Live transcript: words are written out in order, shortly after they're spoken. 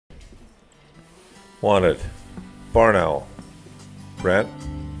Wanted, barn owl, rent,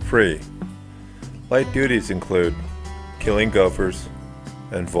 free. Light duties include killing gophers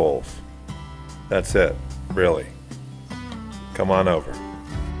and voles. That's it, really. Come on over.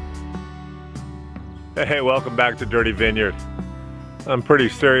 Hey, welcome back to Dirty Vineyard. I'm pretty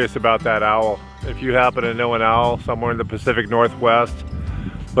serious about that owl. If you happen to know an owl somewhere in the Pacific Northwest,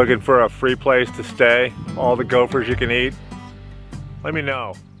 looking for a free place to stay, all the gophers you can eat, let me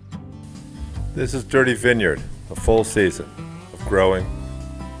know. This is Dirty Vineyard, a full season of growing,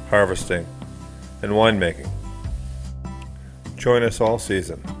 harvesting, and winemaking. Join us all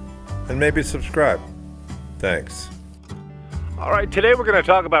season, and maybe subscribe. Thanks. All right, today we're going to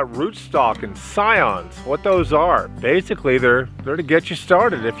talk about rootstock and scions, what those are. Basically, they're to get you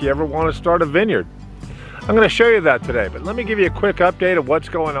started if you ever want to start a vineyard. I'm going to show you that today, but let me give you a quick update of what's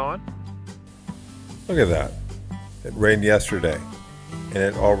going on. Look at that. It rained yesterday, and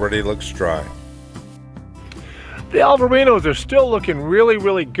it already looks dry. The Albarinos are still looking really,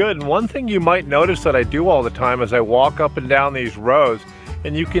 really good. And one thing you might notice that I do all the time is I walk up and down these rows,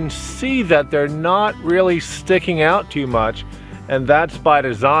 and you can see that they're not really sticking out too much, and that's by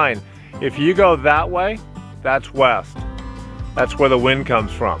design. If you go that way, that's west. That's where the wind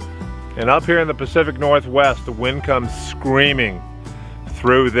comes from. And up here in the Pacific Northwest, the wind comes screaming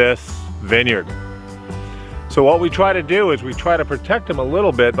through this vineyard. So what we try to do is we try to protect them a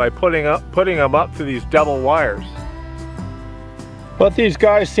little bit by putting them up through these double wires. But these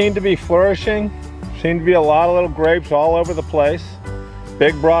guys seem to be flourishing. Seem to be a lot of little grapes all over the place.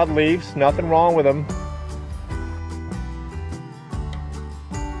 Big broad leaves, nothing wrong with them.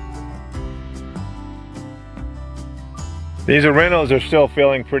 These Arinos are still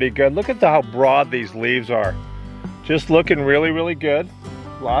feeling pretty good. Look at how broad these leaves are. Just looking really, really good.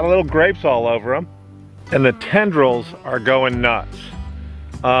 A lot of little grapes all over them. And the tendrils are going nuts.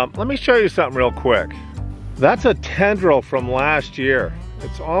 Let me show you something real quick. That's a tendril from last year.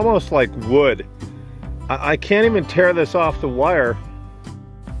 It's almost like wood. I can't even tear this off the wire.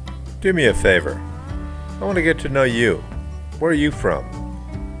 Do me a favor. I want to get to know you. Where are you from?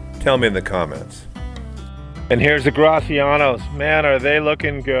 Tell me in the comments. And here's the Gracianos. Man, are they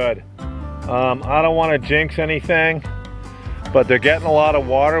looking good. I don't want to jinx anything, but they're getting a lot of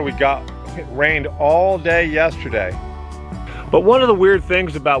water. It rained all day yesterday. But one of the weird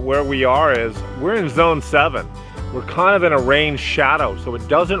things about where we are is we're in zone 7. We're kind of in a rain shadow, so it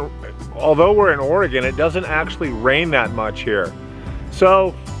doesn't, although we're in Oregon, it doesn't actually rain that much here.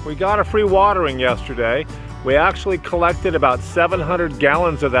 So we got a free watering yesterday. We actually collected about 700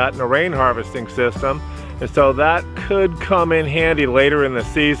 gallons of that in a rain harvesting system, and so that could come in handy later in the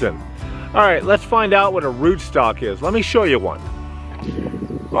season. All right, let's find out what a rootstock is. Let me show you one.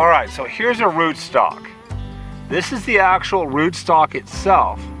 All right, so here's a rootstock. This is the actual rootstock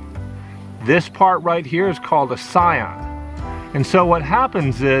itself. This part right here is called a scion. And so what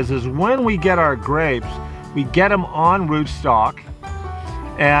happens is when we get our grapes, we get them on rootstock,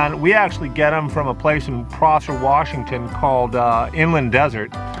 and we actually get them from a place in Prosser, Washington called Inland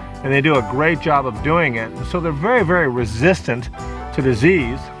Desert, and they do a great job of doing it. And so they're very, very resistant to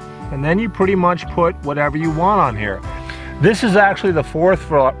disease, and then you pretty much put whatever you want on here. This is actually the 4th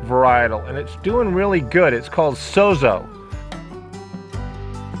varietal, and it's doing really good. It's called Sozo.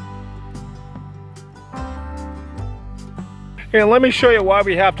 And let me show you why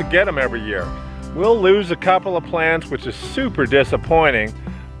we have to get them every year. We'll lose a couple of plants, which is super disappointing,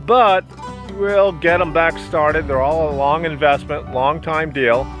 but we'll get them back started. They're all a long investment, long time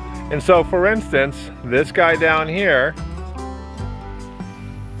deal. And so for instance, this guy down here,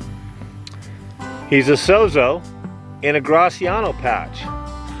 he's a Sozo in a Graciano patch.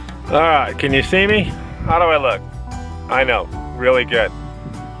 All right, can you see me? How do I look? I know, really good.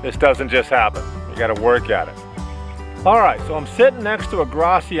 This doesn't just happen. You gotta work at it. All right, so I'm sitting next to a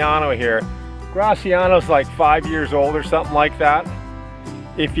Graciano here. Graciano's like 5 years old or something like that.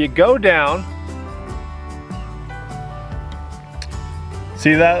 If you go down,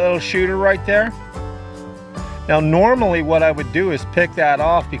 see that little shooter right there? Now normally what I would do is pick that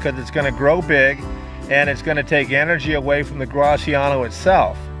off because it's gonna grow big and it's going to take energy away from the Graciano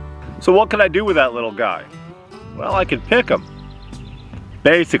itself. So what could I do with that little guy? Well, I could pick him.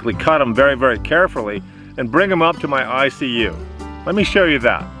 Basically cut him very, very carefully and bring him up to my ICU. Let me show you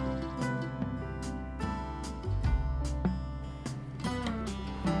that.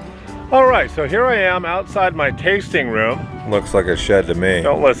 All right, so here I am outside my tasting room. Looks like a shed to me.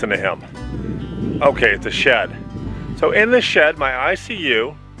 Don't listen to him. Okay, it's a shed. So in this shed, my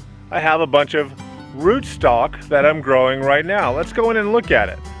ICU, I have a bunch of rootstock that I'm growing right now. Let's go in and look at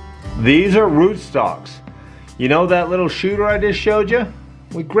it. These are rootstocks. You know that little shooter I just showed you?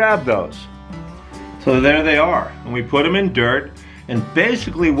 We grabbed those. So there they are, and we put them in dirt, and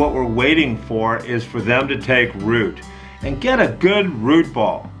basically what we're waiting for is for them to take root and get a good root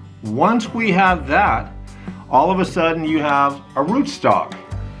ball. Once we have that, all of a sudden you have a rootstock.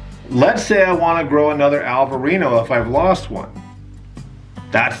 Let's say I want to grow another Albarino if I've lost one.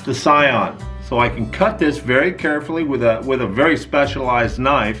 That's the scion. So I can cut this very carefully with a very specialized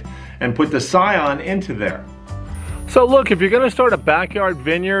knife and put the scion into there. So look, if you're going to start a backyard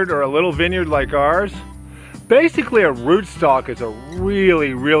vineyard or a little vineyard like ours, basically a rootstock is a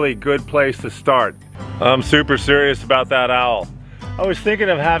really, really good place to start. I'm super serious about that owl. I was thinking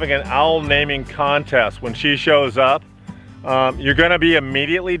of having an owl naming contest. When she shows up, you're going to be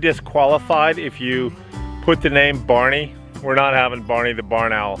immediately disqualified if you put the name Barney. We're not having Barney the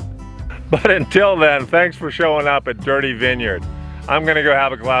barn owl. But until then, thanks for showing up at Dirty Vineyard. I'm going to go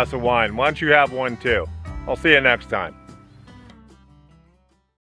have a glass of wine. Why don't you have one too? I'll see you next time.